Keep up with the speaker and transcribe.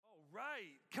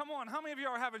right. Come on. How many of you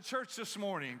are having church this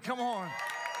morning? Come on.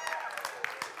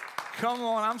 Come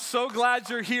on. I'm so glad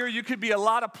you're here. You could be a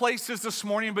lot of places this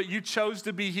morning, but you chose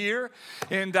to be here.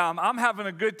 And I'm having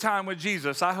a good time with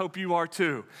Jesus. I hope you are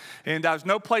too. And there's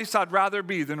no place I'd rather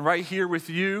be than right here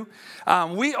with you.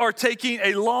 We are taking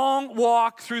a long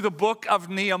walk through the book of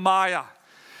Nehemiah.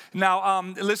 Now,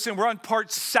 listen, we're on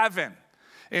part 7.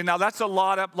 And now that's a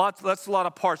lot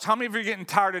of parts. How many of you are getting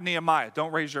tired of Nehemiah?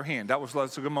 Don't raise your hand.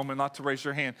 That's a good moment not to raise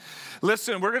your hand.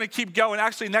 Listen, we're going to keep going.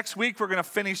 Actually, next week we're going to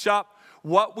finish up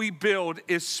What We Build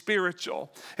is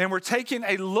Spiritual. And we're taking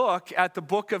a look at the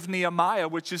book of Nehemiah,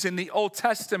 which is in the Old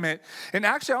Testament. And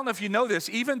actually, I don't know if you know this,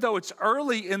 even though it's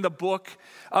early in the book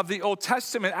of the Old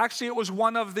Testament, actually it was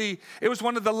one of the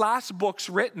last books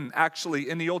written, actually,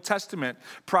 in the Old Testament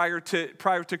prior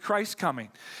to Christ coming.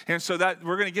 And so that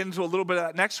we're going to get into a little bit of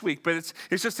that next week. But it's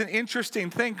just an interesting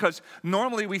thing, because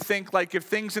normally we think like if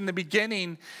things in the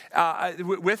beginning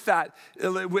with that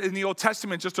in the Old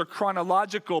Testament just are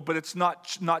chronological, but it's not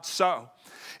so.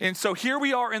 And so here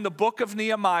we are in the book of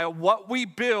Nehemiah. What we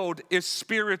build is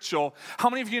spiritual. How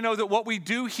many of you know that what we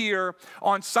do here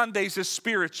on Sundays is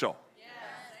spiritual? Yes.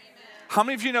 How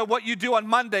many of you know what you do on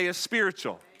Monday is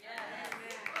spiritual?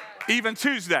 Yes. Even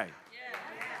Tuesday? Yes.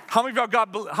 How many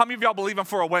of y'all believe in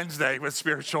for a Wednesday with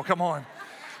spiritual? Come on.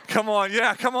 Come on.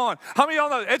 Yeah, come on. How many of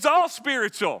y'all know it's all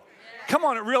spiritual? Come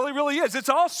on, it really, really is. It's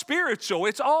all spiritual.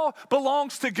 It's all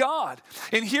belongs to God.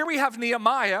 And here we have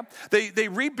Nehemiah. They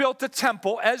rebuilt the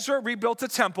temple. Ezra rebuilt the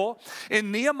temple.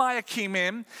 And Nehemiah came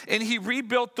in and he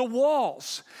rebuilt the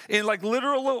walls. In like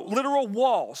literal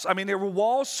walls. I mean, there were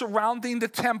walls surrounding the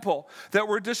temple that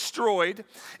were destroyed.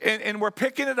 And we're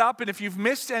picking it up. And if you've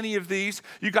missed any of these,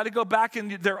 you got to go back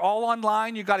and they're all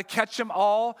online. You got to catch them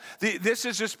all. This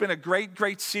has just been a great,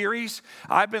 great series.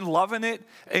 I've been loving it.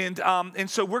 And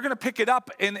so we're going to pick it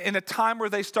up in a time where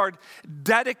they start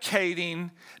dedicating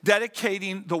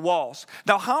the walls.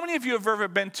 Now, how many of you have ever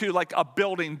been to like a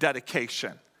building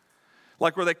dedication?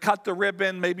 Like where they cut the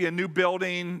ribbon, maybe a new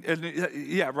building.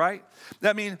 Yeah, right?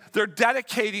 I mean, they're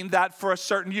dedicating that for a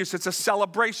certain use. It's a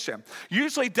celebration.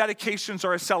 Usually dedications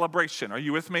are a celebration. Are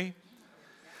you with me?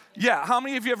 Yeah, how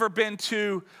many of you ever been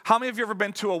to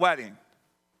a wedding?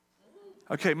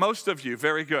 Okay, most of you,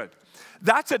 very good.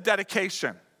 That's a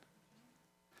dedication.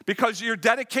 Because you're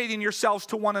dedicating yourselves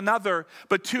to one another,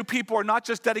 but two people are not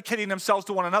just dedicating themselves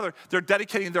to one another, they're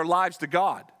dedicating their lives to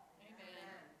God. Amen.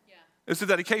 Yeah. It's a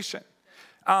dedication.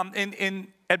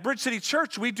 At Bridge City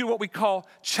Church, we do what we call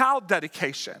child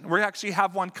dedication. We actually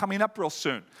have one coming up real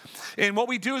soon. And what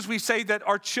we do is we say that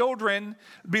our children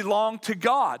belong to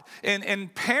God.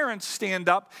 And parents stand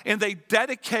up and they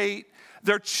dedicate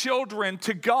their children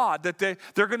to God, that they're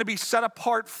going to be set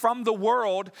apart from the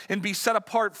world and be set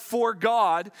apart for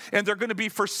God, and they're going to be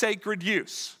for sacred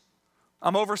use.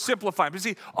 I'm oversimplifying. But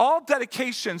see, all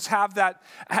dedications have that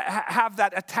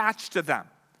attached to them.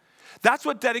 That's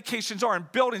what dedications are in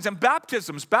buildings and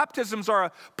baptisms. Baptisms are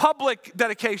a public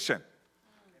dedication.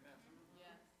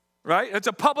 Right? It's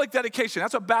a public dedication.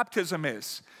 That's what baptism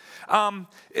is.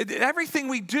 Everything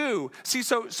we do. See,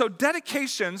 so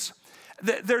dedications,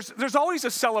 there's always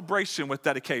a celebration with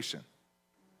dedication.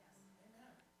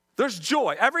 There's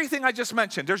joy. Everything I just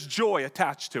mentioned, there's joy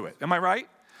attached to it. Am I right?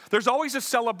 There's always a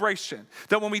celebration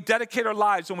that when we dedicate our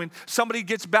lives, when somebody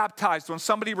gets baptized, when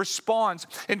somebody responds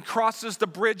and crosses the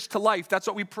bridge to life, that's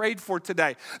what we prayed for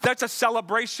today. That's a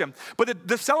celebration. But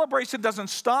the celebration doesn't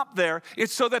stop there.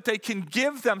 It's so that they can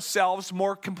give themselves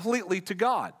more completely to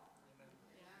God.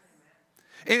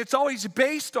 And it's always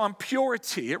based on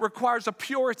purity. It requires a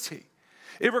purity.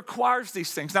 It requires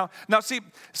these things. Now, see,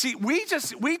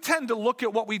 we tend to look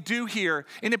at what we do here,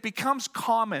 and it becomes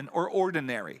common or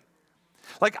ordinary.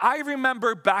 Like I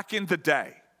remember back in the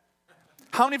day.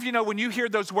 How many of you know when you hear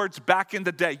those words "back in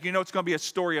the day," you know it's going to be a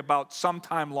story about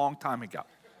sometime long time ago?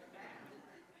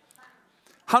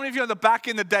 How many of you know the back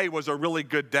in the day was a really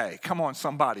good day? Come on,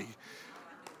 somebody.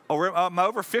 Oh, my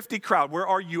over 50 crowd. Where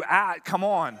are you at? Come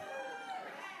on.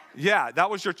 Yeah, that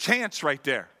was your chance right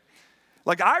there.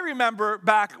 Like I remember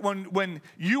back when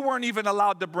you weren't even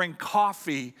allowed to bring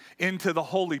coffee into the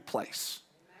holy place.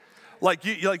 Like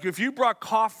if you brought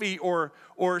coffee or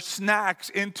snacks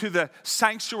into the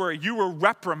sanctuary, you were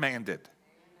reprimanded.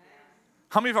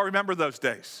 How many of y'all remember those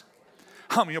days?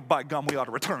 How many of by gum we ought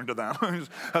to return to them?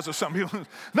 That's what some people.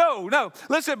 No.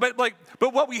 Listen, but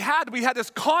what we had this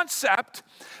concept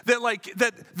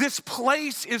that this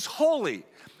place is holy.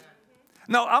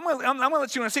 No, I'm gonna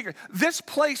let you in a secret. This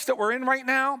place that we're in right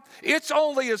now, it's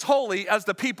only as holy as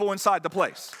the people inside the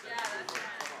place. Yeah, that's right.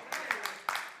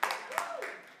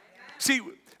 See,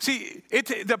 See,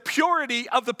 the purity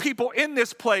of the people in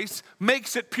this place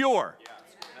makes it pure.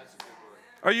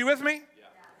 Are you with me?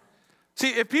 See,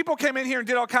 if people came in here and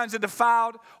did all kinds of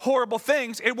defiled, horrible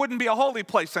things, it wouldn't be a holy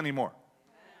place anymore.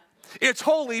 It's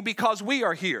holy because we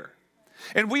are here,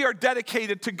 and we are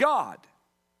dedicated to God.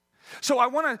 So I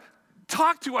want to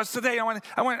talk to us today. I want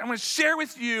to share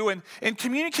with you and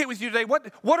communicate with you today.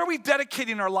 What are we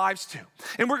dedicating our lives to?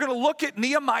 And we're going to look at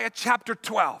Nehemiah chapter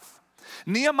 12.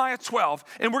 Nehemiah 12.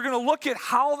 And we're going to look at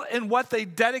how and what they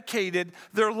dedicated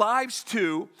their lives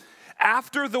to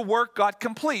after the work got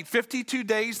complete. 52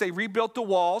 days, they rebuilt the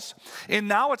walls. And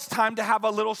now it's time to have a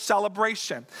little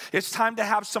celebration. It's time to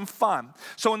have some fun.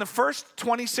 So in the first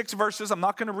 26 verses, I'm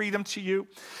not going to read them to you.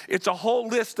 It's a whole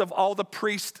list of all the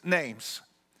priest names.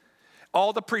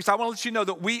 All the priests. I want to let you know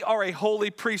that we are a holy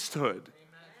priesthood.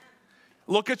 Amen.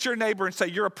 Look at your neighbor and say,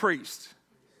 you're a priest.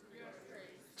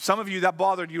 Some of you, that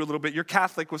bothered you a little bit. Your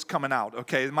Catholic was coming out,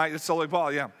 okay? It's only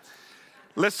ball, yeah.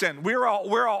 Listen, we're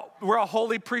a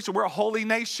holy priesthood. We're a holy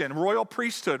nation, royal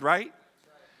priesthood, right?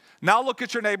 Now look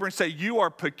at your neighbor and say, you are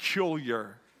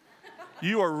peculiar.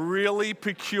 You are really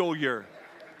peculiar.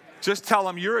 Just tell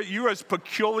them, you're as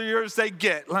peculiar as they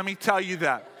get. Let me tell you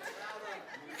that.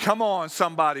 Come on,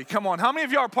 somebody. Come on. How many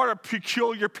of you are part of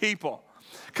peculiar people?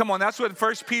 Come on, that's what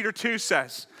 1 Peter 2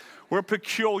 says. We're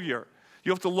peculiar.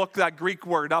 You have to look that Greek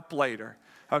word up later,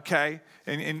 okay?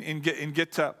 And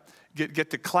get to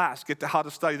class, get to how to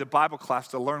study the Bible class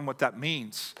to learn what that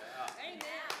means.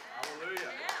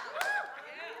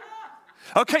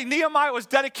 Okay, Nehemiah was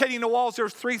dedicating the walls.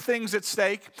 There's 3 things at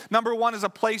stake. Number 1 is a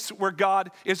place where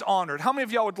God is honored. How many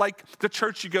of y'all would like the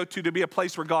church you go to be a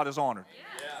place where God is honored?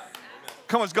 Yeah.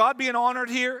 Come on, is God being honored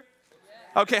here?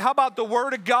 Okay, how about the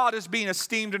word of God is being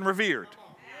esteemed and revered?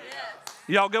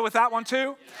 Y'all go with that one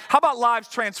too? How about lives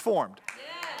transformed?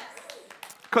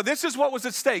 Because this is what was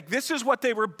at stake. This is what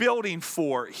they were building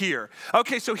for here.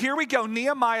 Okay, so here we go.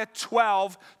 Nehemiah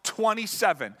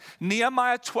 12:27.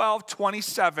 Nehemiah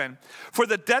 12:27. For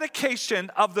the dedication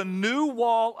of the new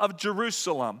wall of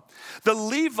Jerusalem, the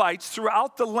Levites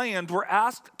throughout the land were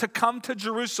asked to come to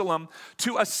Jerusalem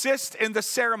to assist in the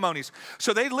ceremonies.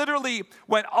 So they literally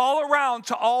went all around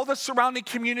to all the surrounding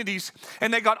communities,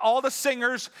 and they got all the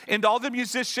singers and all the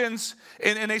musicians,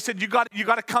 and they said, you got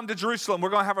to come to Jerusalem. We're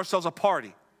going to have ourselves a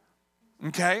party.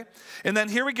 Okay? And then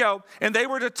here we go. And they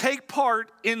were to take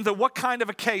part in the what kind of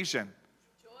occasion?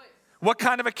 Joyous. What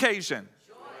kind of occasion?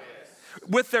 Joyous.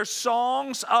 With their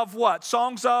songs of what?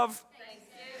 Songs of?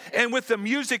 And with the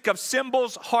music of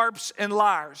cymbals, harps, and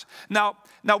lyres. Now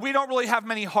we don't really have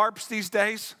many harps these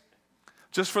days.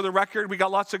 Just for the record, we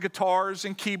got lots of guitars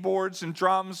and keyboards and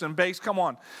drums and bass. Come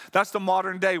on. That's the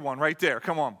modern day one right there.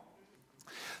 Come on.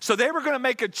 So they were going to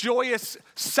make a joyous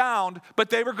sound, but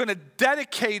they were going to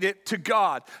dedicate it to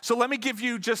God. So let me give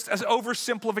you just an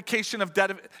oversimplification of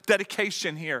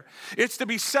dedication here. It's to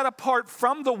be set apart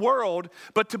from the world,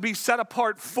 but to be set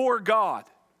apart for God.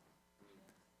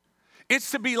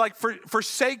 It's to be like for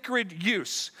sacred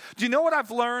use. Do you know what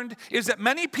I've learned? Is that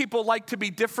many people like to be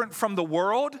different from the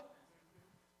world,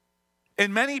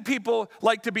 and many people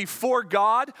like to be for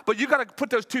God, but you got to put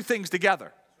those 2 things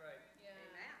together.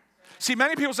 See,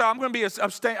 many people say, I'm going to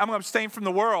abstain from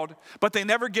the world, but they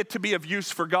never get to be of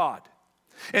use for God.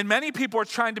 And many people are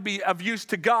trying to be of use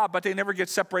to God, but they never get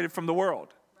separated from the world.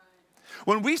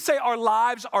 When we say our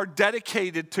lives are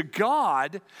dedicated to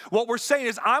God, what we're saying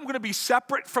is I'm going to be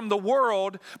separate from the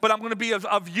world, but I'm going to be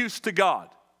of use to God.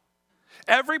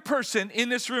 Every person in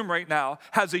this room right now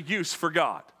has a use for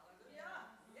God.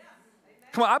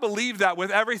 Come on, I believe that with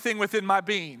everything within my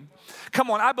being. Come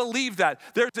on, I believe that.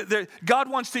 God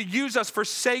wants to use us for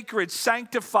sacred,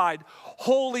 sanctified,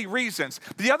 holy reasons.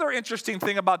 The other interesting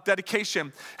thing about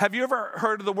dedication, have you ever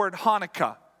heard of the word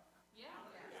Hanukkah? Yeah.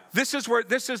 This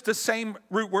is the same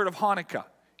root word of Hanukkah.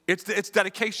 It's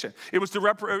dedication. It was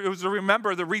to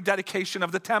remember the rededication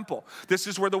of the temple. This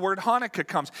is where the word Hanukkah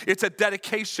comes. It's a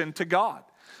dedication to God.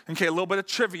 Okay, a little bit of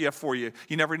trivia for you.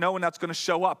 You never know when that's going to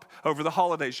show up over the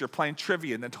holidays. You're playing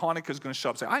trivia, and then Hanukkah is going to show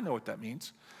up and say, I know what that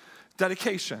means.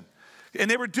 Dedication. And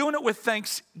they were doing it with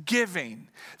thanksgiving.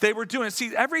 They were doing it.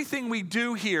 See, everything we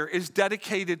do here is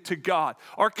dedicated to God.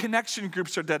 Our connection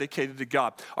groups are dedicated to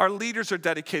God. Our leaders are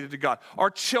dedicated to God.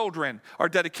 Our children are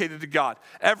dedicated to God.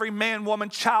 Every man, woman,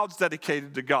 child's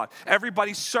dedicated to God.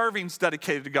 Everybody serving's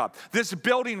dedicated to God. This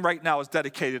building right now is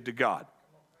dedicated to God.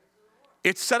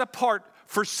 It's set apart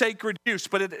for sacred use,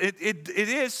 but it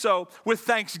is so with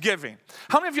thanksgiving.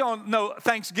 How many of y'all know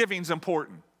Thanksgiving's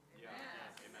important? Yeah.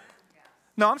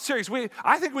 No, I'm serious.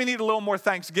 I think we need a little more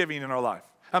Thanksgiving in our life.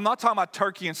 I'm not talking about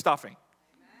turkey and stuffing.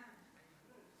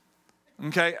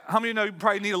 Okay? How many of you know you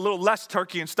probably need a little less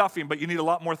turkey and stuffing, but you need a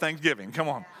lot more Thanksgiving? Come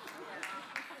on.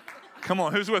 Come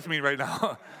on, who's with me right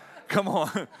now? Come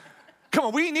on. Come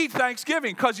on, we need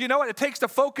Thanksgiving because you know what? It takes the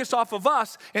focus off of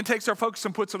us and takes our focus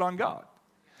and puts it on God.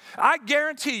 I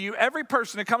guarantee you, every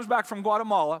person that comes back from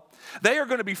Guatemala, they are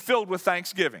going to be filled with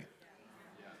Thanksgiving.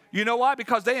 You know why?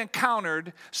 Because they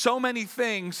encountered so many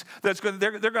things they're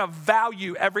going to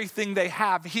value everything they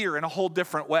have here in a whole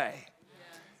different way.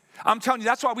 I'm telling you,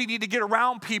 that's why we need to get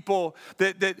around people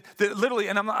that literally,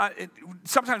 and I'm not,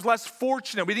 sometimes less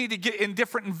fortunate. We need to get in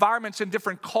different environments, in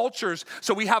different cultures,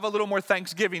 so we have a little more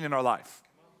Thanksgiving in our life.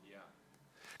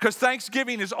 Because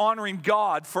Thanksgiving is honoring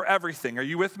God for everything. Are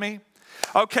you with me?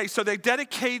 Okay, so they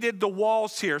dedicated the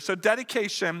walls here. So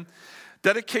dedication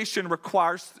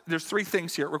requires, there's three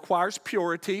things here. It requires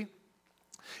purity,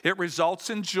 it results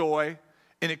in joy,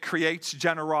 and it creates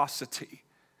generosity.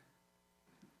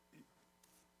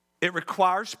 It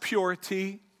requires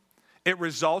purity, it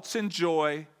results in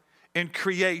joy, and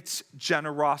creates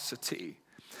generosity.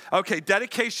 Okay,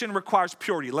 dedication requires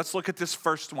purity. Let's look at this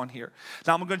first one here.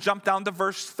 Now I'm going to jump down to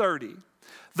verse 30.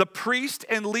 The priest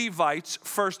and Levites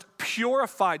first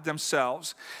purified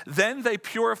themselves, then they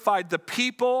purified the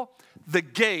people, the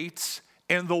gates,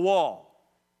 and the wall.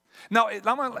 Now,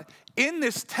 in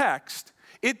this text,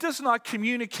 it does not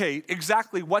communicate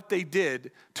exactly what they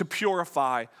did to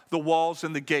purify the walls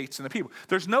and the gates and the people.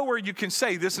 There's nowhere you can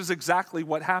say this is exactly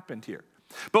what happened here.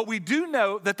 But we do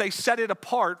know that they set it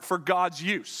apart for God's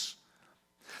use.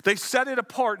 They set it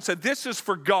apart and said, this is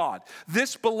for God.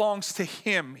 This belongs to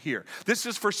Him here. This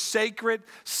is for sacred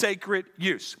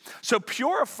use. So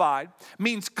purified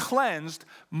means cleansed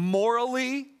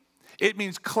morally. It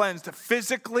means cleansed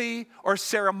physically or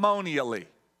ceremonially.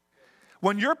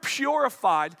 When you're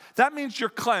purified, that means you're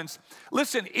cleansed.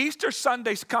 Listen, Easter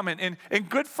Sunday's coming and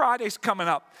Good Friday's coming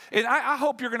up. And I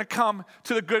hope you're going to come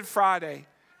to the Good Friday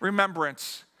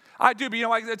remembrance. I do, but you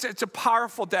know, it's a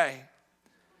powerful day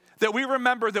that we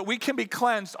remember that we can be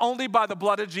cleansed only by the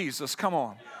blood of Jesus. Come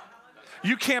on.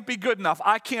 You can't be good enough.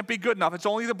 I can't be good enough. It's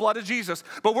only the blood of Jesus.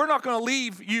 But we're not going to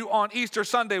leave you on Easter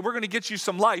Sunday. We're going to get you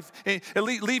some life and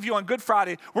leave you on Good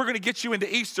Friday. We're going to get you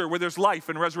into Easter where there's life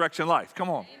and resurrection life.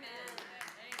 Come on. Amen.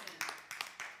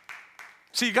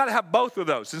 See, you got to have both of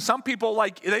those. And some people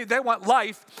they want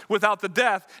life without the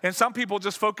death, and some people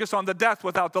just focus on the death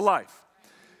without the life.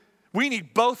 We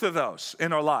need both of those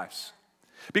in our lives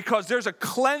because there's a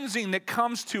cleansing that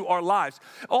comes to our lives.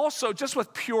 Also, just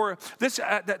with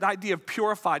that idea of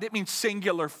purified, it means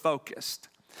singular focused.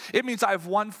 It means I have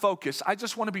one focus. I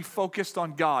just want to be focused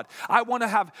on God. I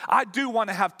do want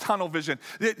to have tunnel vision.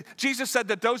 Jesus said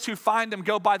that those who find Him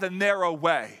go by the narrow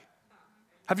way.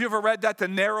 Have you ever read that? The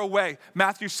narrow way,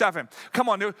 Matthew 7. Come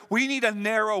on, we need a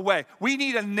narrow way. We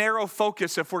need a narrow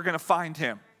focus if we're going to find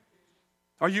Him.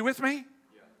 Are you with me?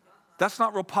 That's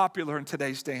not real popular in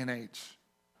today's day and age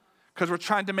because we're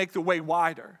trying to make the way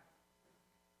wider.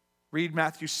 Read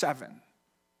Matthew 7.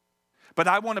 But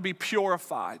I want to be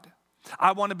purified.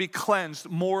 I want to be cleansed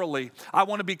morally. I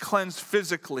want to be cleansed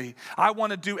physically. I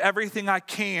want to do everything I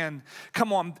can.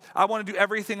 Come on, I want to do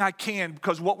everything I can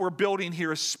because what we're building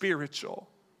here is spiritual.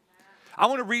 I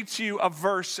want to read to you a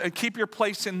verse and keep your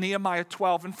place in Nehemiah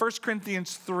 12 and 1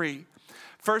 Corinthians 3.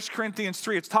 1 Corinthians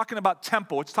 3, it's talking about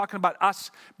temple. It's talking about us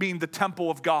being the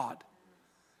temple of God.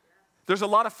 There's a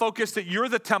lot of focus that you're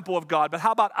the temple of God, but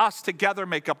how about us together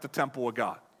make up the temple of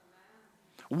God?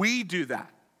 We do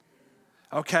that.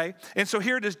 Okay? And so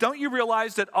here it is. Don't you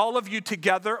realize that all of you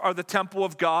together are the temple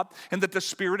of God and that the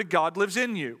Spirit of God lives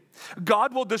in you?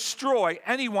 God will destroy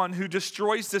anyone who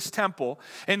destroys this temple,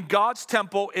 and God's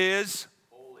temple is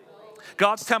holy.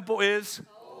 God's temple is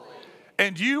holy.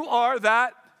 And you are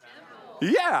that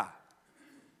temple. Yeah.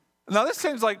 Now this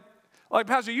seems like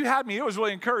Pastor, you had me. It was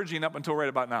really encouraging up until right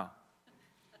about now.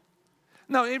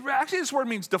 No, actually this word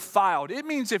means defiled. It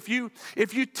means if you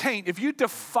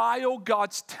defile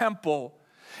God's temple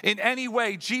in any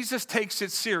way, Jesus takes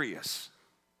it serious.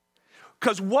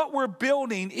 Because what we're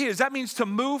building that means to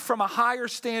move from a higher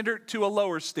standard to a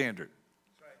lower standard.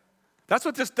 That's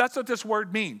what this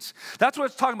word means. That's what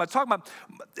it's talking about. It's talking about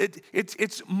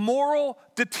it's moral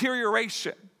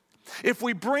deterioration. If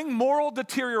we bring moral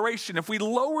deterioration, if we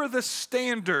lower the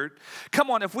standard, come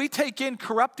on, if we take in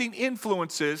corrupting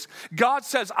influences, God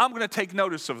says, I'm going to take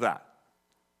notice of that.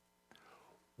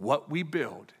 What we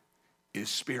build is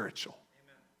spiritual.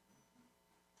 Amen.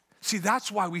 See,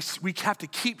 that's why we have to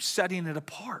keep setting it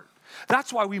apart.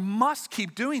 That's why we must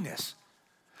keep doing this.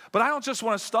 But I don't just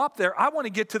want to stop there. I want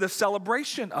to get to the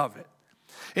celebration of it.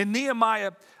 In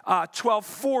Nehemiah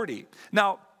 12:40.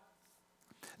 Now,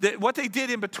 what they did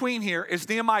in between here is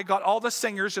Nehemiah got all the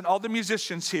singers and all the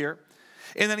musicians here.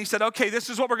 And then he said, okay, this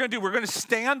is what we're going to do. We're going to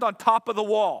stand on top of the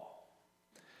wall.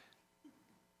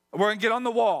 We're going to get on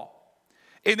the wall.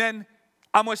 And then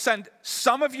I'm going to send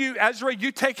some of you, Ezra,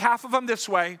 you take half of them this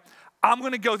way. I'm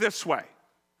going to go this way.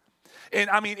 And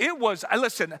I mean, it was,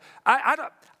 listen, I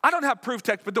don't have proof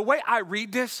text, but the way I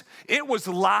read this, it was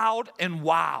loud and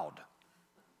wild.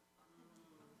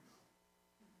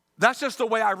 That's just the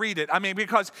way I read it. I mean,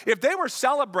 because if they were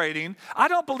celebrating, I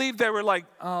don't believe they were like,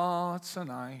 oh, that's so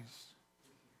nice.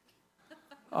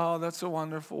 Oh, that's a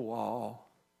wonderful wall.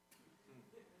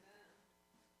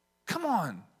 Come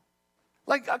on.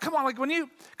 Like, come on, like when you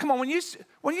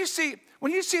see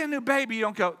a new baby, you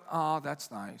don't go, oh, that's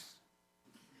nice.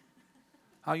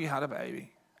 Oh, you had a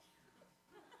baby.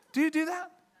 Do you do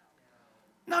that?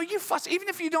 No, you fuss. Even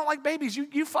if you don't like babies,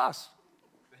 you fuss.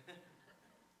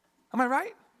 Am I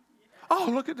right? Oh,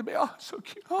 look at the baby. Oh, so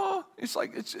cute. Oh, it's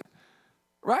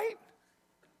right?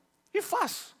 You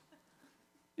fuss.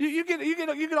 You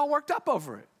get all worked up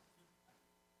over it.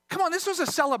 Come on, this was a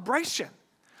celebration.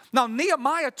 Now,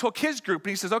 Nehemiah took his group and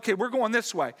he says, okay, we're going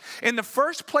this way. And the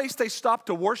first place they stopped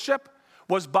to worship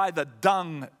was by the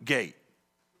dung gate.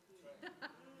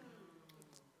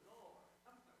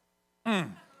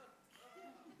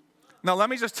 Now, let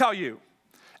me just tell you,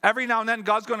 every now and then,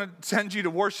 God's going to send you to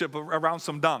worship around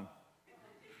some dung.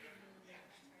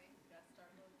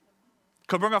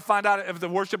 Because we're going to find out if the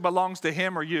worship belongs to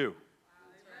him or you.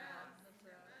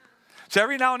 So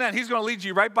every now and then, he's going to lead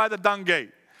you right by the dung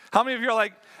gate. How many of you are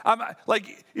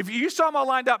like, if you saw them all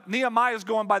lined up, Nehemiah's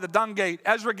going by the dung gate,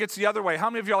 Ezra gets the other way. How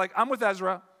many of you are like, I'm with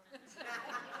Ezra?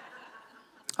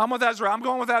 I'm with Ezra. I'm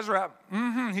going with Ezra.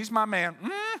 He's my man.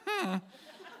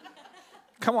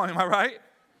 Come on, am I right?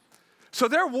 So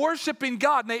they're worshiping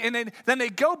God, and then they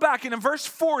go back, and in verse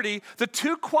 40, the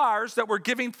two choirs that were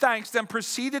giving thanks then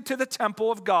proceeded to the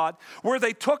temple of God, where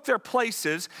they took their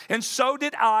places, and so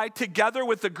did I, together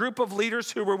with the group of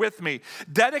leaders who were with me.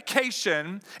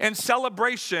 Dedication and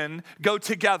celebration go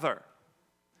together.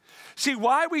 See,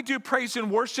 why we do praise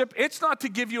and worship, it's not to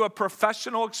give you a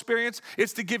professional experience,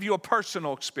 it's to give you a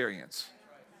personal experience.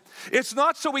 It's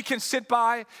not so we can sit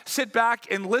back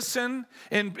and listen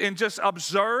and just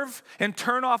observe and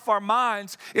turn off our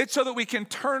minds. It's so that we can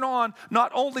turn on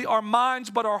not only our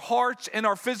minds, but our hearts and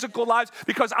our physical lives,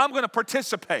 because I'm going to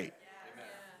participate.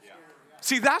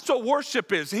 See, that's what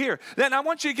worship is here. Then I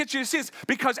want you to see this,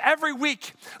 because every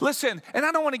week, listen, and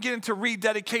I don't want to get into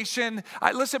rededication.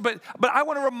 But I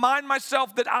want to remind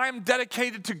myself that I am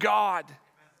dedicated to God.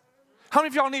 How many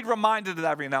of y'all need reminded of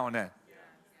that every now and then?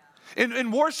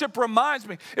 And worship reminds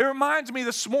me. It reminds me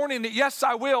this morning that yes,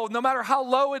 I will, no matter how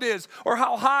low it is or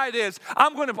how high it is,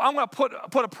 I'm going to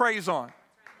put a praise on.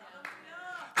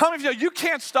 How many of you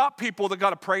can't stop people that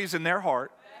got a praise in their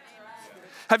heart?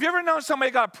 Have you ever known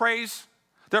somebody got a praise?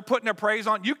 They're putting their praise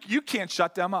on. You can't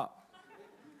shut them up.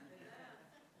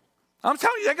 I'm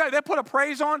telling you, they put a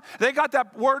praise on. They got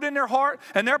that word in their heart,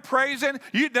 and they're praising.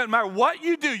 No matter what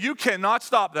you do, you cannot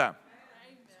stop them.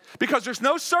 Because there's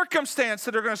no circumstance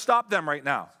that are going to stop them right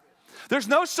now. There's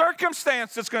no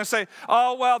circumstance that's going to say,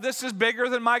 oh, well, this is bigger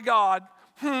than my God.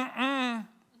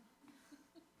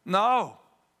 No.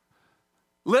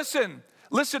 Listen,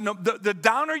 the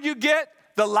downer you get,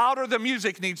 the louder the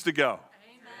music needs to go.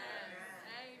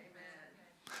 Amen.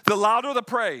 The louder the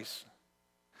praise.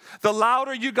 The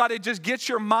louder you got to just get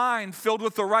your mind filled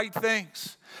with the right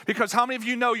things. Because how many of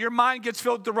you know your mind gets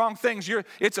filled with the wrong things?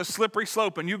 It's a slippery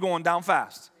slope and you're going down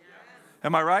fast.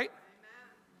 Am I right?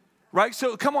 Right?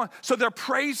 So come on. So they're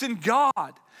praising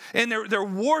God, and they're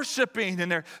worshiping,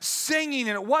 and they're singing,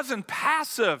 and it wasn't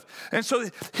passive. And so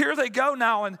here they go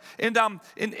now, and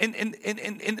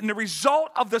the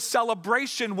result of the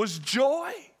celebration was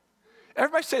joy.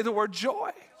 Everybody say the word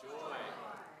joy. Joy.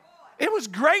 It was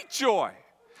great joy.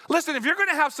 Listen, if you're going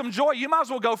to have some joy, you might as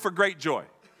well go for great joy.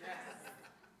 Yes.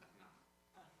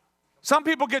 Some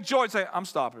people get joy and say, I'm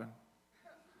stopping.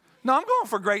 No, I'm going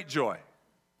for great joy.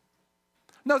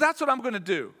 No, that's what I'm going to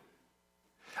do.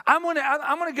 I'm going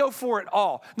to go for it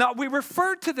all. Now, we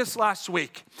referred to this last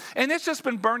week, and it's just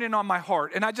been burning on my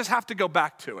heart, and I just have to go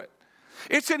back to it.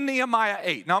 It's in Nehemiah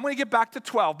 8. Now, I'm going to get back to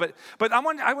 12, but I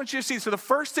want you to see. So the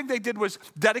first thing they did was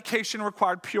dedication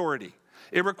required purity.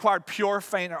 It required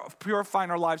purifying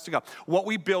our lives to God. What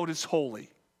we build is holy.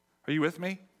 Are you with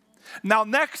me? Now,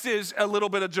 next is a little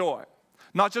bit of joy.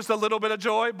 Not just a little bit of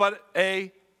joy, but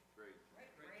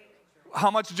how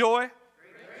much joy?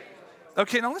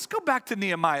 Okay, now let's go back to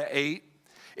Nehemiah 8.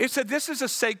 It said this is a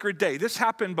sacred day. This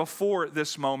happened before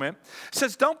this moment. It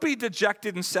says, don't be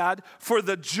dejected and sad, for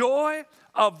the joy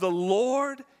of the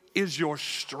Lord is your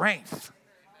strength.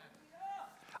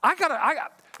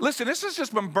 Listen, this has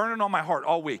just been burning on my heart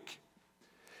all week.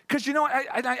 Because, you know,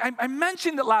 I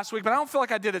mentioned it last week, but I don't feel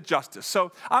like I did it justice.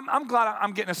 So I'm glad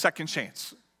I'm getting a second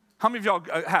chance. How many of y'all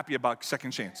are happy about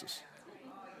second chances?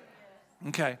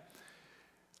 Okay.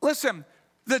 Listen,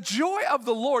 the joy of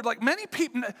the Lord, like many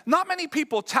people, not many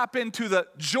people tap into the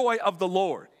joy of the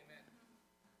Lord.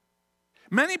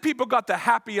 Many people got the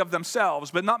happy of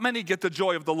themselves, but not many get the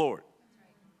joy of the Lord.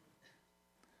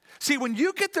 See, when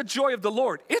you get the joy of the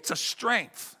Lord, it's a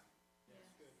strength.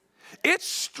 It's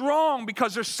strong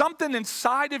because there's something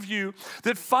inside of you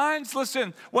that finds,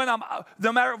 listen, when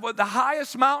no matter what the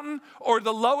highest mountain or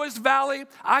the lowest valley,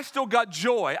 I still got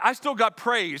joy. I still got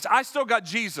praise. I still got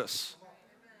Jesus.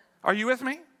 Are you with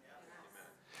me?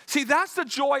 See, that's the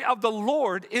joy of the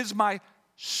Lord is my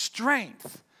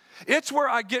strength. It's where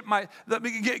I get my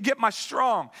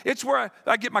strong. It's where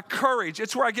I get my courage.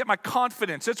 It's where I get my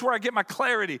confidence. It's where I get my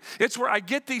clarity. It's where I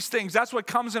get these things. That's what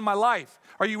comes in my life.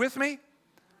 Are you with me?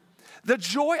 The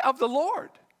joy of the Lord.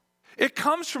 It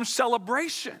comes from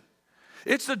celebration.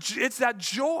 It's that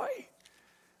joy.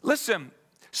 Listen,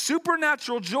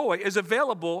 supernatural joy is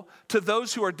available to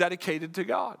those who are dedicated to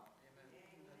God.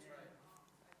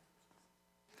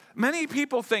 Many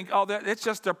people think, oh, it's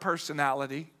just their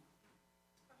personality.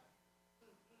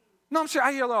 No, I'm sure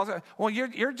I hear a lot of that. Well,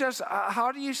 you're just,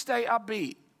 how do you stay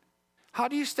upbeat? How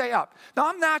do you stay up? Now,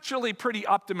 I'm naturally pretty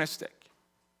optimistic.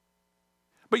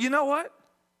 But you know what?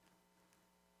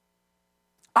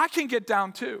 I can get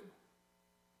down too.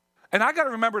 And I got to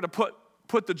remember to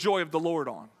put the joy of the Lord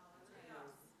on.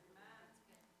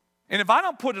 And if I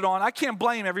don't put it on, I can't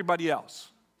blame everybody else.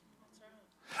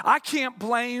 I can't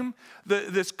blame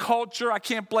this culture. I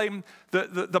can't blame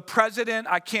the president.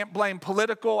 I can't blame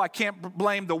political. I can't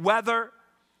blame the weather.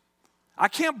 I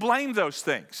can't blame those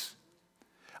things.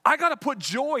 I got to put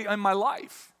joy in my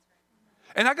life.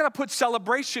 And I got to put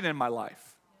celebration in my life.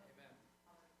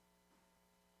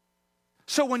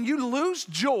 So when you lose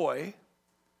joy,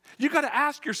 you got to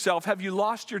ask yourself, have you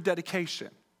lost your dedication?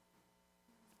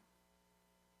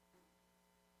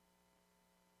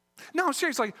 No,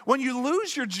 seriously, when you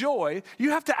lose your joy, you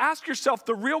have to ask yourself,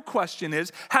 the real question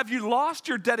is, have you lost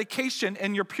your dedication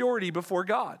and your purity before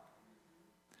God?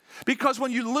 Because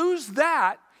when you lose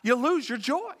that, you lose your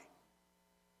joy.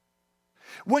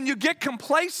 When you get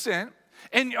complacent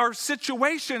and our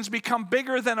situations become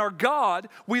bigger than our God,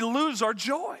 we lose our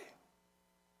joy.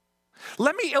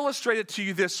 Let me illustrate it to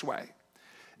you this way.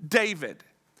 David,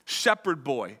 shepherd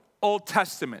boy, Old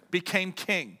Testament, became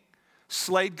king,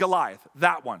 slayed Goliath.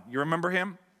 That one, you remember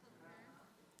him?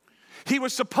 He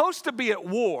was supposed to be at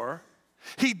war.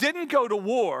 He didn't go to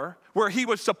war where he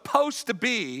was supposed to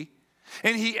be,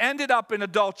 and he ended up in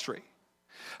adultery.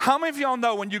 How many of y'all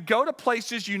know when you go to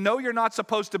places you know you're not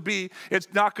supposed to be,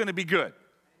 it's not going to be good? Amen.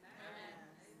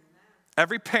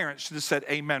 Every parent should have said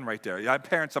amen right there. Yeah,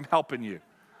 parents, I'm helping you.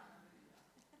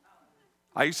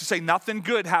 I used to say nothing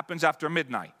good happens after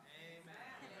midnight.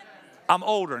 I'm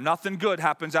older. Nothing good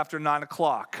happens after 9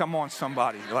 o'clock. Come on,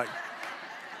 somebody. Like,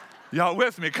 y'all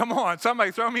with me? Come on.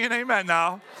 Somebody throw me an amen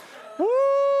now.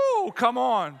 Woo! Come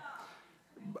on.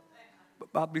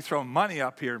 About to be throwing money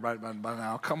up here by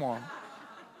now. Come on.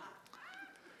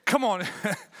 Come on.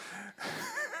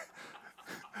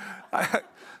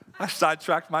 I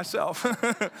sidetracked myself.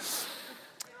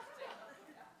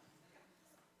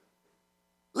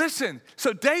 Listen,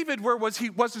 so David, where was he?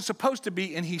 Wasn't supposed to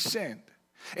be, and he sinned.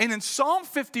 And in Psalm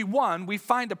 51, we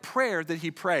find a prayer that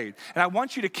he prayed. And I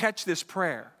want you to catch this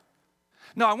prayer.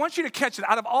 No, I want you to catch it.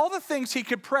 Out of all the things he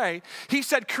could pray, he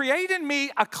said, create in me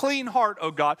a clean heart,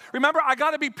 O God. Remember, I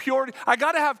got to be pure. I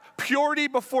got to have purity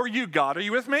before you, God. Are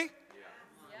you with me? Yeah.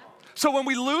 So when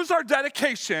we lose our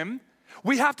dedication,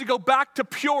 we have to go back to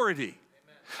purity.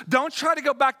 Don't try to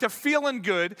go back to feeling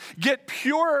good. Get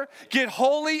pure, get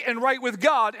holy and right with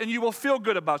God, and you will feel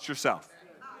good about yourself.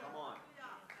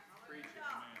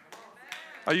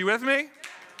 Are you with me?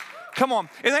 Come on.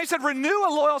 And then he said, renew a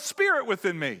loyal spirit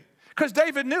within me. Because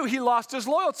David knew he lost his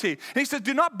loyalty. And he said,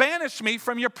 do not banish me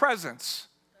from your presence.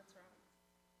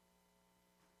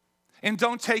 And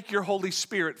don't take your Holy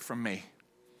Spirit from me.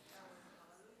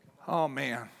 Oh,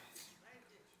 man.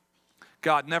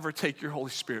 God, never take your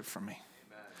Holy Spirit from me.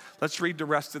 Let's read the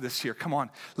rest of this here. Come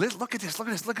on. Look at this. Look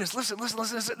at this. Look at this. Listen.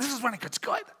 This is when it gets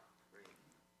good.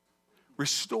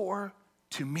 Restore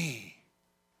to me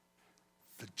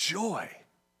the joy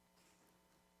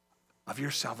of your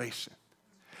salvation.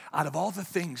 Out of all the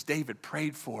things David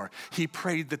prayed for, he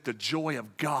prayed that the joy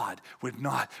of God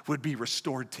would be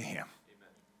restored to him. Amen.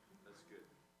 That's good.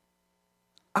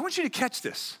 I want you to catch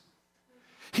this.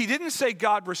 He didn't say,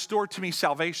 God, restore to me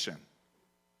salvation.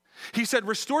 He said,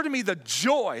 restore to me the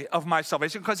joy of my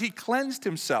salvation, because he cleansed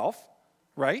himself,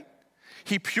 right?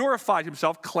 He purified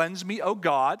himself. Cleanse me, O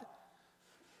God.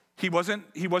 He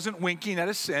wasn't winking at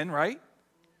his sin, right?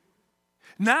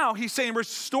 Now he's saying,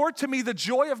 restore to me the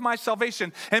joy of my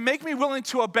salvation and make me willing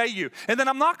to obey you. And then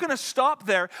I'm not going to stop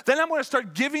there. Then I'm going to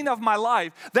start giving of my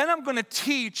life. Then I'm going to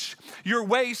teach your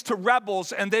ways to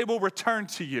rebels and they will return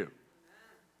to you.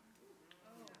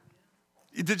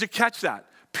 Did you catch that?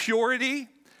 Purity,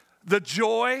 the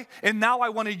joy, and now I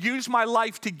want to use my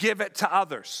life to give it to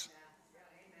others.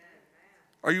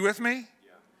 Are you with me?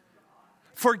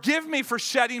 Forgive me for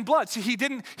shedding blood. See, he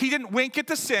didn't wink at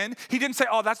the sin. He didn't say,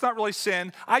 oh, that's not really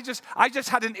sin. I just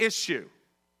had an issue.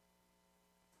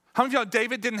 How many of you know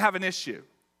David didn't have an issue?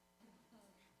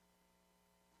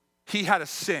 He had a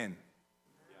sin.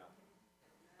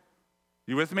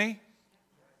 You with me?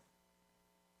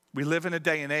 We live in a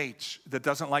day and age that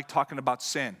doesn't like talking about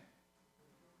sin.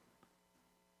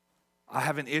 I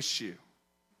have an issue.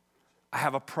 I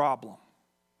have a problem.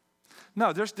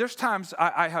 No, there's times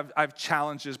I have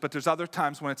challenges, but there's other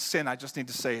times when it's sin, I just need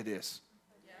to say it is.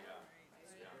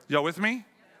 Y'all with me?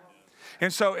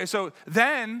 And so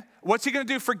then, what's he going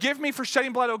to do? Forgive me for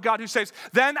shedding blood, O God, who says,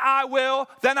 then I will.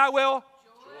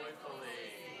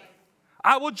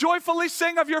 I will joyfully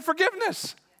sing of your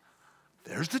forgiveness.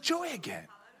 There's the joy again.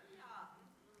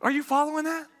 Are you following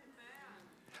that?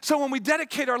 So when we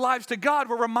dedicate our lives to God,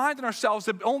 we're reminding ourselves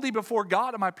that only before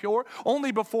God am I pure,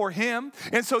 only before him.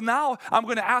 And so now I'm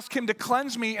going to ask him to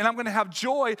cleanse me, and I'm going to have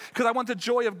joy because I want the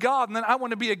joy of God. And then I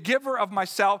want to be a giver of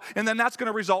myself, and then that's going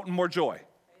to result in more joy. Amen.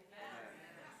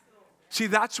 See,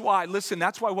 that's why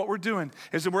what we're doing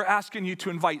is that we're asking you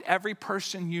to invite every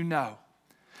person you know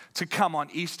to come on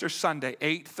Easter Sunday,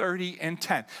 8:30 and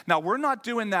 10. Now, we're not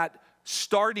doing that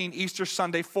starting Easter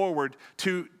Sunday forward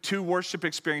to worship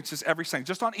experiences every Sunday,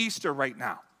 just on Easter right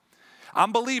now.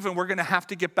 I'm believing we're going to have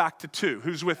to get back to 2.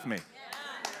 Who's with me?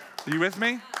 Are you with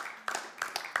me?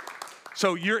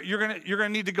 So you're going to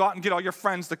need to go out and get all your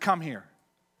friends to come here,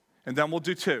 and then we'll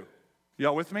do 2.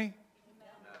 Y'all with me?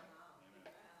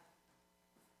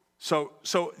 So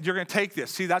you're going to take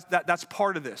this. See, that's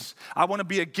part of this. I want to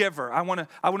be a giver. I want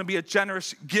to be a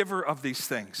generous giver of these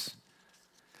things.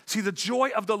 See, the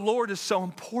joy of the Lord is so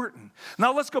important.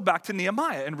 Now let's go back to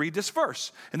Nehemiah and read this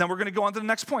verse. And then we're going to go on to the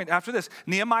next point after this.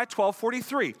 Nehemiah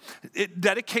 12:43.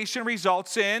 Dedication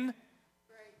results in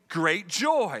great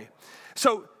joy.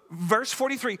 So verse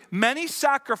 43, many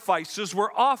sacrifices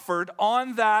were offered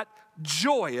on that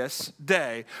joyous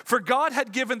day, for God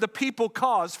had given the people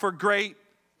cause for great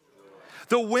joy.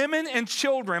 The women and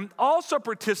children also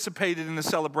participated in the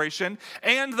celebration,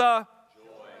 and the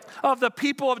of the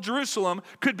people of Jerusalem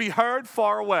could be heard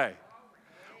far away.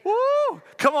 Woo!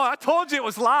 Come on, I told you it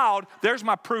was loud. There's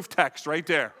my proof text right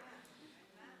there.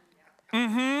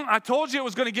 I told you it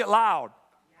was going to get loud.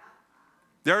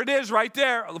 There it is right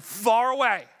there, far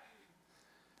away.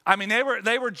 I mean, they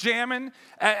were jamming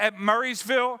at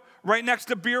Murraysville, right next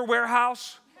to Beer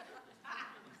Warehouse.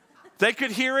 They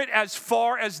could hear it as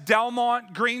far as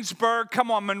Delmont, Greensburg, come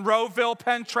on, Monroeville,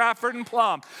 Penn Trafford, and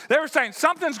Plum. They were saying,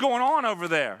 something's going on over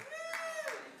there.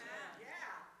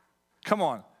 Come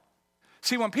on.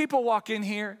 See, when people walk in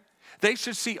here, they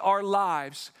should see our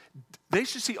lives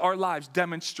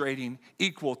demonstrating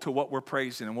equal to what we're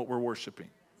praising and what we're worshiping.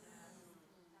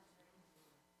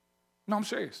 No, I'm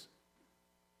serious.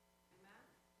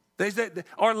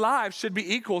 Our lives should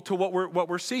be equal to what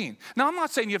we're seeing. Now, I'm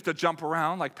not saying you have to jump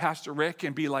around like Pastor Rick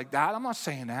and be like that. I'm not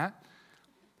saying that.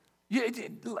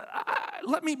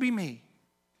 Let me be me.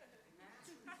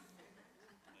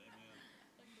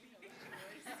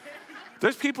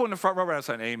 There's people in the front row right now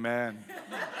saying, amen.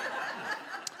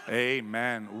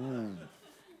 Amen. Ooh.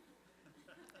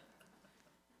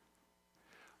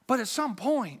 But at some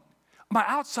point, my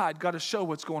outside got to show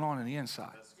what's going on in the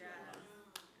inside.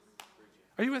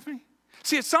 Are you with me?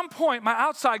 See, at some point, my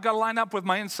outside got to line up with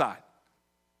my inside.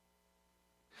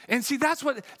 And see, that's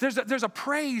what, there's a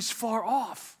praise far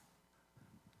off.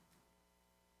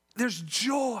 There's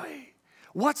joy.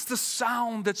 What's the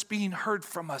sound that's being heard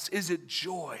from us? Is it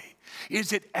joy?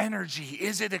 Is it energy?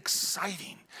 Is it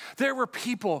exciting? There were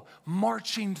people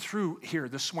marching through here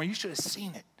this morning. You should have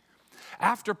seen it.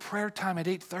 After prayer time at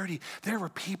 8:30, there were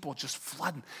people just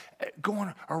flooding,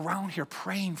 going around here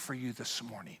praying for you this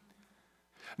morning.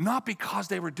 Not because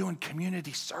they were doing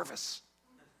community service.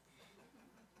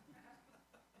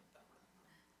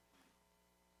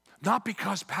 Not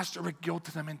because Pastor Rick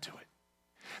guilted them into it.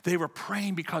 They were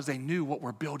praying because they knew what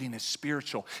we're building is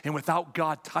spiritual. And without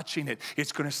God touching it,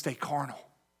 it's going to stay carnal.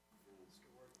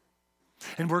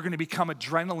 And we're going to become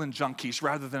adrenaline junkies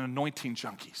rather than anointing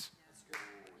junkies.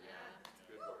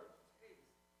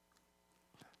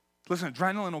 Listen,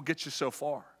 adrenaline will get you so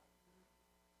far,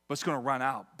 but it's going to run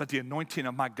out. But the anointing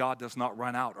of my God does not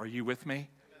run out. Are you with me?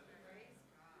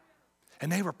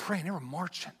 And they were praying, they were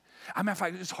marching. I mean,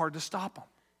 it was hard to stop them.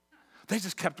 They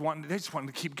just wanted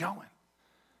to keep going.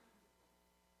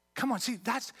 Come on, see,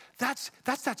 that's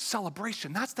that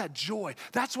celebration. That's that joy.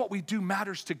 That's what we do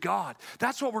matters to God.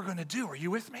 That's what we're going to do. Are you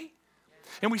with me?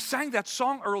 And we sang that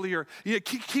song earlier. It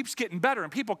keeps getting better.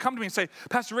 And people come to me and say,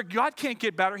 Pastor Rick, God can't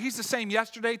get better. He's the same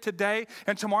yesterday, today,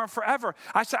 and tomorrow, forever.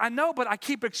 I said, I know, but I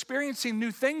keep experiencing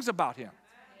new things about him.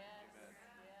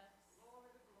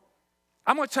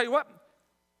 I'm going to tell you what.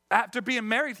 After being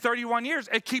married 31 years,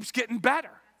 it keeps getting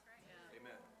better.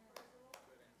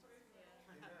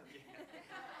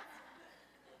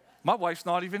 My wife's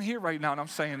not even here right now, and I'm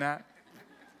saying that.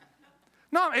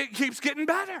 No, it keeps getting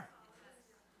better.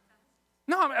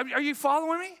 No, are you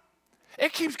following me?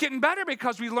 It keeps getting better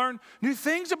because we learn new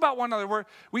things about one another.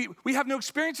 We have new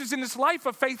experiences in this life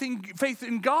of faith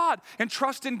in God and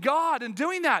trust in God and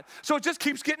doing that. So it just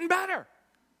keeps getting better.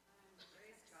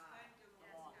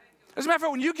 As a matter of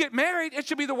fact, when you get married, it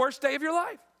should be the worst day of your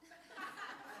life.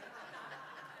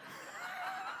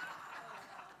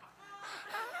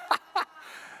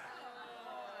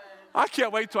 I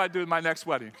can't wait till I do my next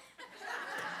wedding.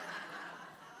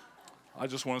 I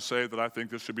just want to say that I think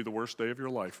this should be the worst day of your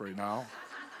life right now.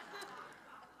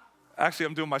 Actually,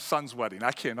 I'm doing my son's wedding.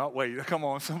 I cannot wait. Come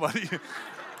on, somebody.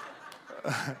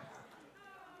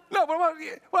 No, but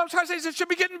what I'm trying to say is it should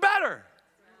be getting better.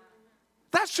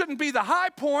 That shouldn't be the high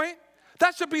point.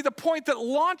 That should be the point that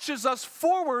launches us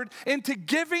forward into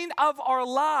giving of our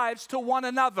lives to one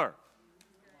another.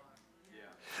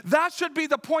 That should be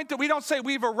the point that we don't say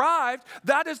we've arrived.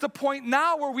 That is the point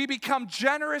now where we become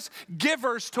generous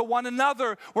givers to one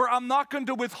another, where I'm not going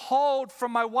to withhold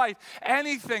from my wife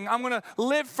anything. I'm going to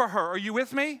live for her. Are you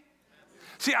with me?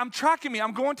 See, I'm tracking me.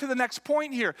 I'm going to the next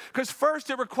point here, because first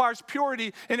it requires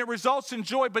purity and it results in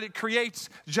joy, but it creates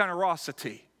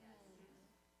generosity.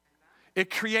 It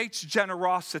creates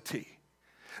generosity.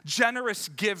 Generous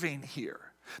giving here.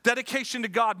 Dedication to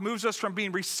God moves us from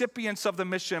being recipients of the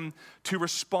mission to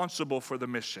responsible for the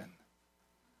mission.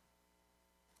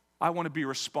 I want to be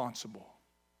responsible.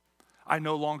 I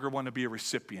no longer want to be a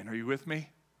recipient. Are you with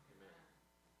me?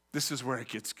 This is where it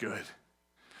gets good.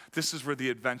 This is where the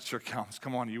adventure comes.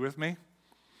 Come on, are you with me?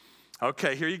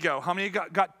 Okay, here you go. How many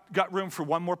got room for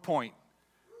one more point?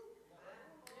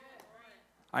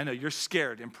 I know you're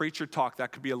scared. In preacher talk,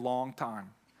 that could be a long time.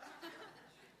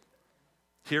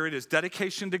 Here it is.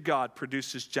 Dedication to God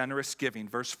produces generous giving.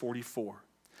 Verse 44.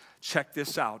 Check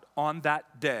this out. On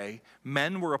that day,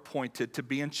 men were appointed to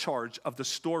be in charge of the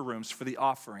storerooms for the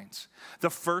offerings, the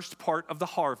first part of the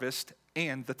harvest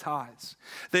and the tithes.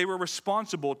 They were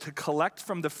responsible to collect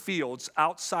from the fields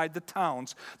outside the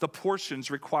towns the portions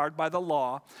required by the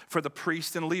law for the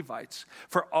priests and Levites.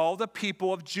 For all the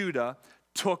people of Judah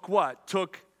took what?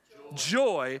 Took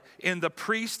joy in the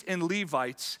priests and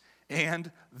Levites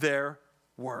and their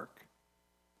work.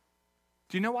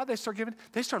 Do you know why they started giving?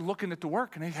 They started looking at the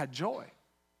work and they had joy.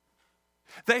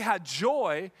 They had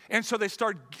joy, and so they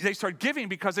started giving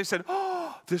because they said,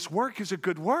 "Oh, this work is a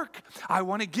good work. I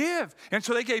want to give." And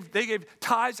so they gave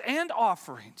tithes and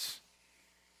offerings.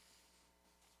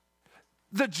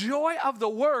 The joy of the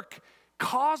work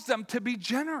caused them to be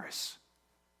generous.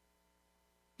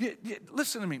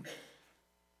 Listen to me.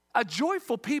 A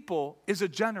joyful people is a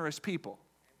generous people.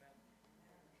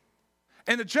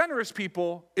 And a generous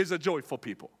people is a joyful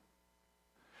people.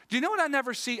 Do you know what I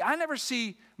never see? I never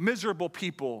see miserable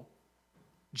people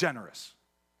generous.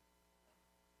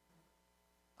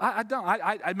 I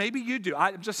don't. Maybe you do.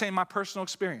 I'm just saying my personal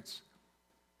experience.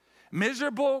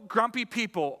 Miserable, grumpy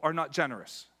people are not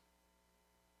generous.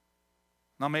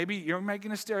 Now, maybe you're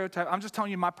making a stereotype. I'm just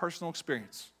telling you my personal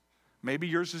experience. Maybe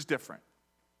yours is different.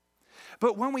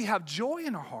 But when we have joy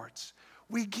in our hearts,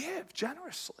 we give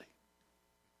generously.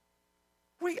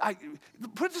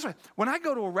 Put it this way. When I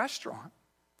go to a restaurant,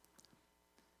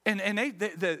 and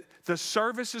the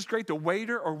service is great, the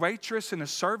waiter or waitress and the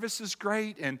service is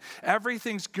great, and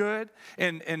everything's good,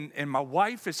 and my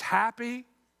wife is happy,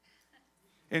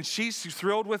 and she's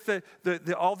thrilled with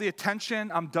all the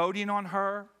attention. I'm doting on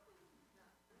her.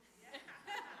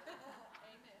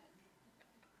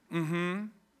 Mm-hmm.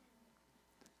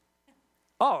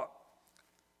 Oh,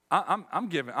 I'm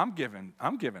giving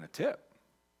a tip.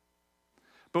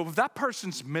 But if that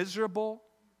person's miserable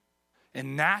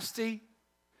and nasty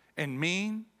and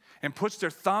mean and puts their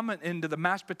thumb into the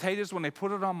mashed potatoes when they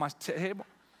put it on my table,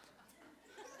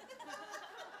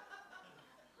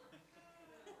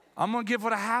 I'm going to give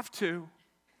what I have to,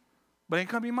 but it ain't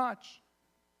going to be much.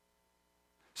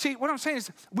 See, what I'm saying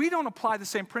is we don't apply the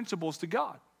same principles to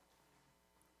God.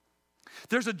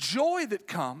 There's a joy that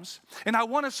comes, and I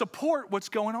want to support what's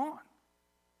going on.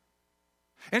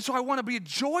 And so I want to be a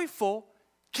joyful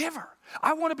giver.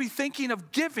 I want to be thinking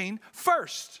of giving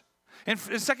first. In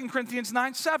 2 Corinthians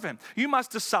 9:7, you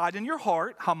must decide in your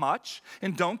heart how much,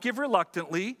 and don't give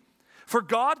reluctantly, for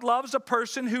God loves a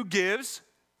person who gives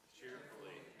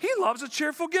cheerfully. He loves a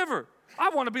cheerful giver. I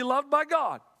want to be loved by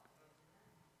God.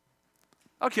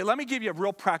 Okay, let me give you a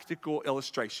real practical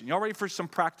illustration. Y'all ready for some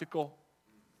practical?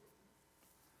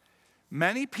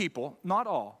 Many people, not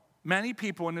all, many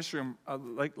people in this room,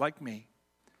 like me,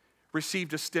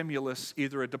 received a stimulus,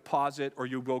 either a deposit or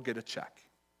you will get a check.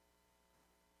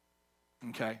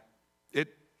 Okay?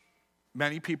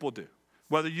 Many people do.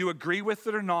 Whether you agree with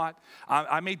it or not,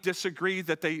 I may disagree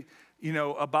that they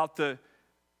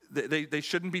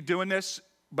shouldn't be doing this,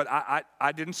 but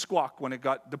I didn't squawk when it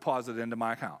got deposited into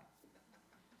my account.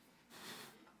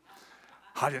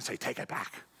 I didn't say, take it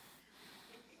back.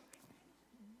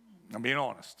 I'm being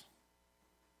honest.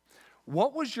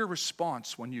 What was your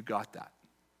response when you got that?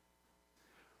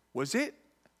 Was it,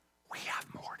 we have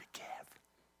more to give?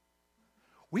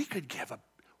 We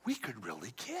could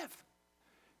really give.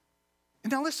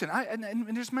 And now listen,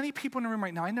 and there's many people in the room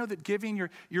right now. I know that giving,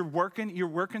 you're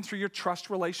working through your trust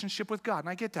relationship with God, and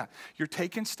I get that. You're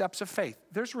taking steps of faith.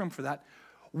 There's room for that.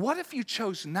 What if you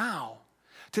chose now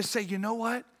to say, you know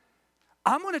what?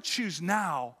 I'm going to choose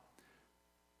now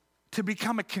to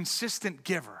become a consistent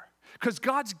giver because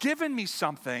God's given me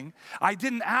something I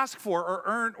didn't ask for or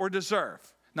earn or deserve.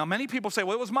 Now, many people say,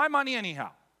 well, it was my money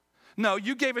anyhow. No,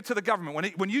 you gave it to the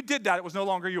government. When you did that, it was no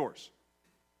longer yours.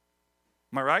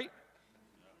 Am I right?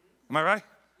 Am I right?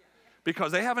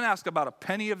 Because they haven't asked about a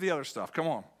penny of the other stuff. Come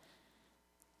on.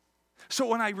 So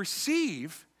when I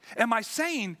receive, am I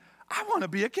saying, I want to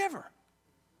be a giver?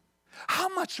 How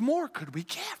much more could we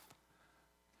give?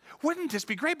 Wouldn't this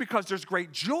be great? Because there's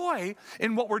great joy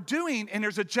in what we're doing, and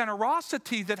there's a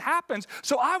generosity that happens.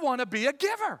 So I want to be a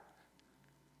giver.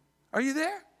 Are you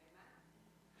there?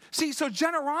 See, so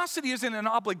generosity isn't an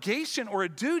obligation or a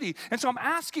duty. And so I'm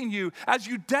asking you, as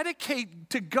you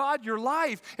dedicate to God your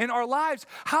life and our lives,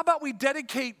 how about we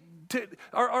dedicate to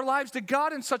our lives to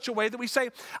God in such a way that we say,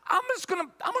 I'm going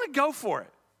to go for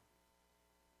it.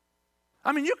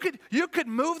 I mean, you could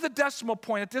move the decimal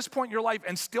point at this point in your life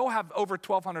and still have over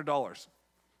 $1,200.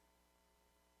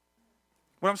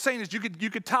 What I'm saying is you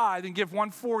could tithe and give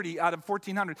 140 out of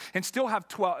 1,400 and still have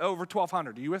over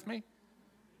 1,200. Are you with me?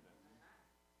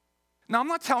 Now, I'm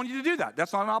not telling you to do that.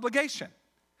 That's not an obligation.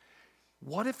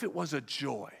 What if it was a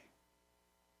joy?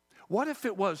 What if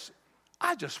it was,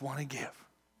 I just want to give?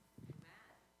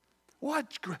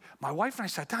 What? My wife and I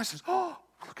sat down and says, oh,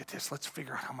 look at this. Let's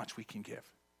figure out how much we can give.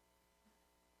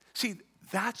 See,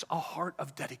 that's a heart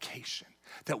of dedication,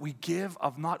 that we give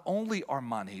of not only our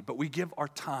money, but we give our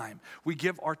time, we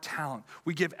give our talent,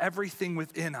 we give everything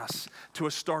within us to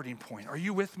a starting point. Are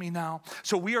you with me now?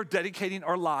 So we are dedicating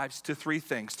our lives to three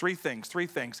things.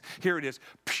 Here it is: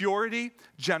 purity,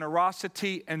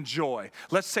 generosity, and joy.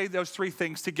 Let's say those three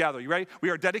things together. You ready? We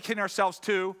are dedicating ourselves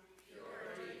to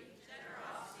purity,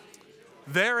 generosity,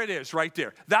 joy. There it is, right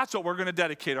there. That's what we're going to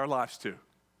dedicate our lives to.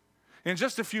 In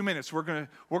just a few minutes, we're going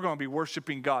to be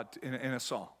worshiping God in a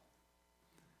song.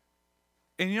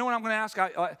 And you know what I'm going to ask?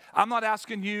 I'm not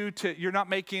asking you you're not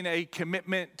making a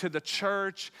commitment to the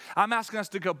church. I'm asking us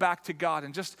to go back to God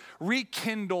and just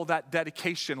rekindle that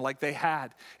dedication like they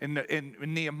had in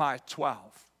Nehemiah 12.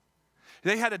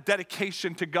 They had a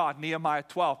dedication to God, Nehemiah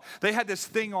 12. They had this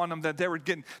thing on them that they were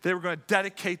going to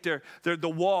dedicate the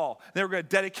wall. They were going to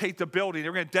dedicate the building. They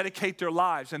were going to dedicate their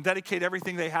lives and dedicate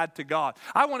everything they had to God.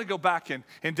 I want to go back and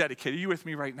dedicate. Are you with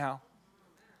me right now?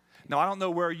 Now, I don't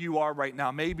know where you are right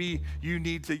now. Maybe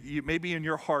maybe in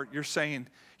your heart you're saying,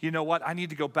 you know what? I need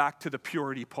to go back to the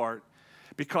purity part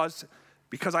because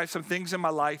I have some things in my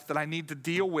life that I need to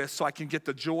deal with so I can get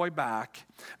the joy back.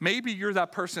 Maybe you're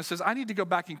that person that says, I need to go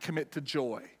back and commit to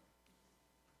joy.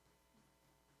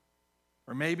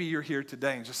 Or maybe you're here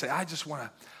today and just say, I just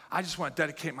want to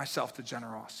dedicate myself to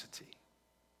generosity.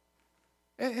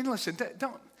 And listen,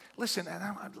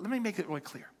 let me make it really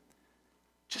clear.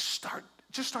 Just start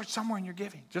somewhere in your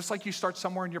giving, just like you start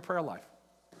somewhere in your prayer life.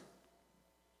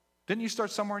 Didn't you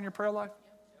start somewhere in your prayer life?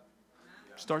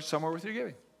 Start somewhere with your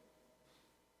giving.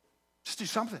 Just do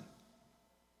something.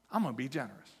 I'm going to be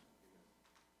generous.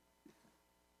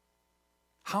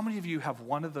 How many of you have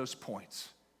one of those points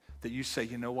that you say,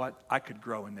 you know what, I could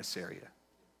grow in this area?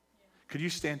 Could you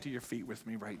stand to your feet with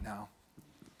me right now?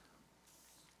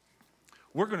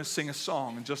 We're going to sing a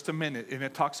song in just a minute, and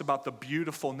it talks about the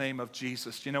beautiful name of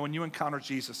Jesus. You know, when you encounter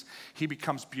Jesus, he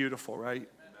becomes beautiful, right?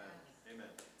 Amen.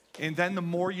 And then the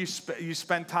more you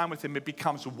spend time with him, it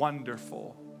becomes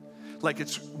wonderful. Like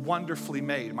it's wonderfully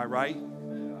made, am I right?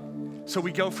 So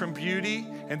we go from beauty,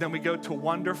 and then we go to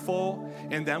wonderful,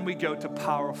 and then we go to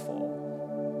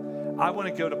powerful. I want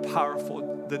to go to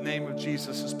powerful. The name of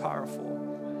Jesus is powerful.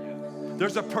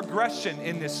 There's a progression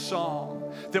in this song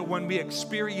that when we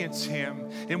experience him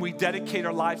and we dedicate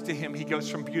our lives to him, he goes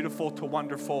from beautiful to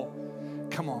wonderful.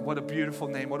 Come on, what a beautiful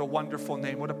name, what a wonderful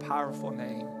name, what a powerful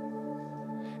name.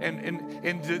 And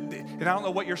I don't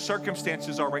know what your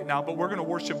circumstances are right now, but we're going to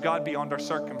worship God beyond our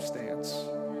circumstance.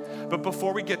 But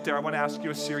before we get there, I want to ask you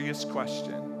a serious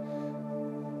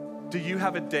question. Do you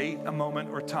have a date, a moment,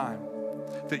 or time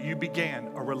that you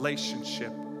began a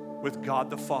relationship with God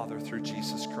the Father through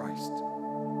Jesus Christ?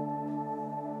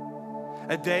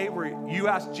 A day where you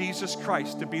asked Jesus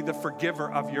Christ to be the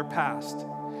forgiver of your past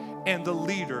and the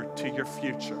leader to your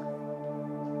future.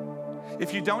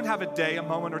 If you don't have a day, a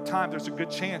moment, or time, there's a good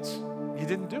chance you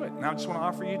didn't do it. And I just want to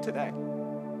offer you today.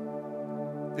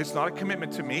 It's not a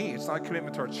commitment to me. It's not a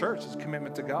commitment to our church. It's a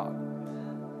commitment to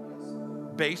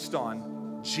God. Based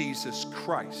on Jesus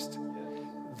Christ,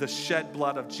 the shed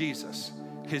blood of Jesus,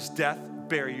 his death,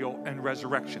 burial, and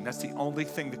resurrection. That's the only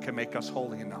thing that can make us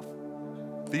holy enough.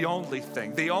 The only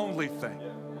thing.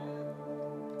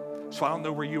 So I don't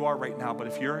know where you are right now, but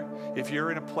if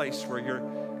you're in a place where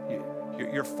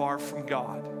you're far from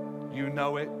God, you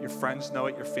know it, your friends know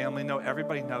it, your family know it,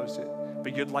 everybody knows it,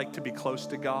 but you'd like to be close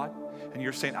to God, and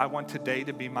you're saying, I want today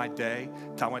to be my day,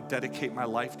 I want to dedicate my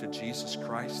life to Jesus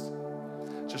Christ.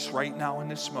 Just right now in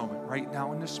this moment,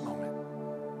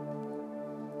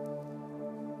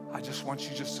 I just want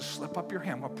you just to slip up your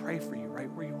hand. I'll pray for you right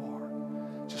where you are.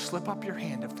 Just slip up your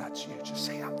hand if that's you. Just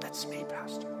say, that's me,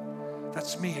 Pastor.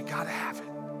 That's me. I gotta have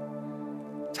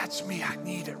it. That's me. I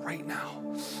need it right now.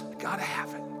 I gotta have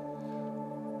it.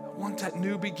 I want that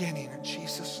new beginning in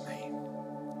Jesus' name.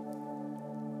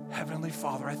 Heavenly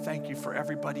Father, I thank you for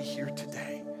everybody here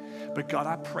today. But God,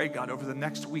 I pray, God, over the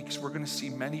next weeks, we're going to see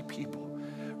many people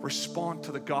respond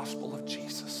to the gospel of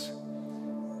Jesus.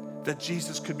 That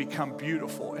Jesus could become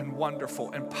beautiful and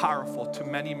wonderful and powerful to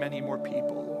many, many more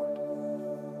people, Lord.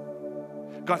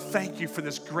 God, thank you for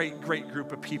this great, great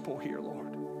group of people here, Lord.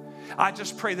 I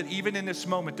just pray that even in this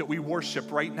moment that we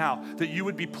worship right now, that you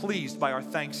would be pleased by our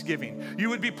thanksgiving. You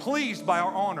would be pleased by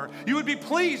our honor. You would be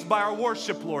pleased by our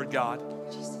worship, Lord God.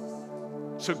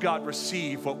 So God,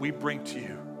 receive what we bring to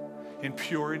you in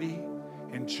purity,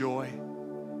 in joy,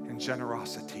 in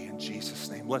generosity, in Jesus'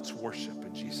 name. Let's worship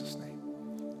in Jesus' name.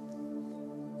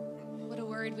 What a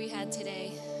word we had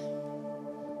today.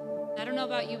 I don't know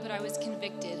about you, but I was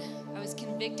convicted. I was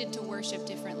convicted to worship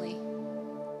differently.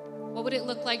 What would it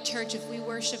look like, church, if we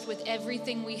worshiped with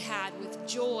everything we had, with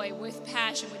joy, with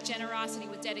passion, with generosity,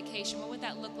 with dedication? What would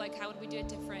that look like? How would we do it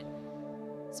different?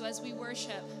 So as we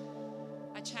worship,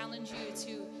 I challenge you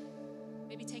to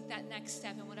maybe take that next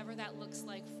step and whatever that looks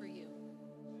like for you.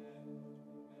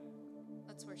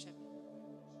 Let's worship.